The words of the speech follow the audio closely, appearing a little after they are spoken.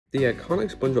The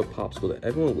iconic SpongeBob Popsicle that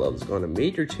everyone loves has gone a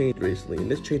major change recently,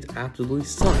 and this change absolutely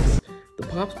sucks. The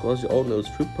Popsicle, as you all know, is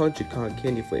fruit punch and cotton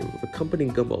candy flavor with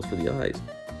accompanying gumballs for the eyes.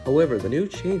 However, the new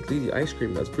change leaves the ice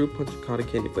cream as fruit punch and cotton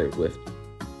candy flavor with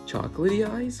chocolatey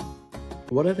eyes?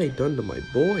 What have they done to my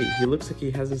boy? He looks like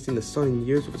he hasn't seen the sun in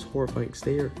years with his horrifying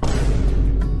stare.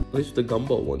 At least the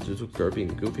gumball ones just look derpy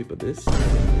and goofy, but this?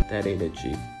 That ain't it,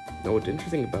 Chief. Now what's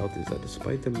interesting about this is that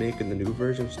despite them making the new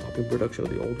version stopping production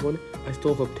of the old one, I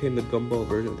still have obtained the gumball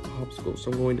version of the Popsicle,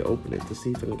 so I'm going to open it to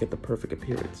see if I can get the perfect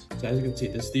appearance. So as you can see,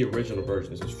 this is the original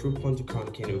version. This is fruit punch and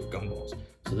cotton candy with gumballs.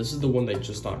 So this is the one they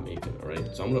just stopped making,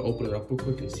 alright? So I'm gonna open it up real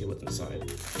quick and see what's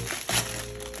inside.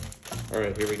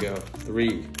 Alright, here we go.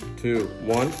 3, 2,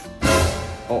 1.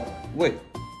 Oh, wait.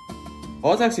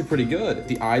 Oh, it's actually pretty good.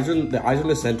 The eyes are in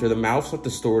the center. The mouth's not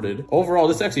distorted. Overall,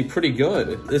 this is actually pretty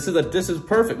good. This is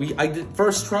perfect. I did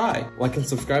first try. Like and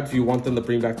subscribe if you want them to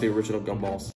bring back the original gumballs.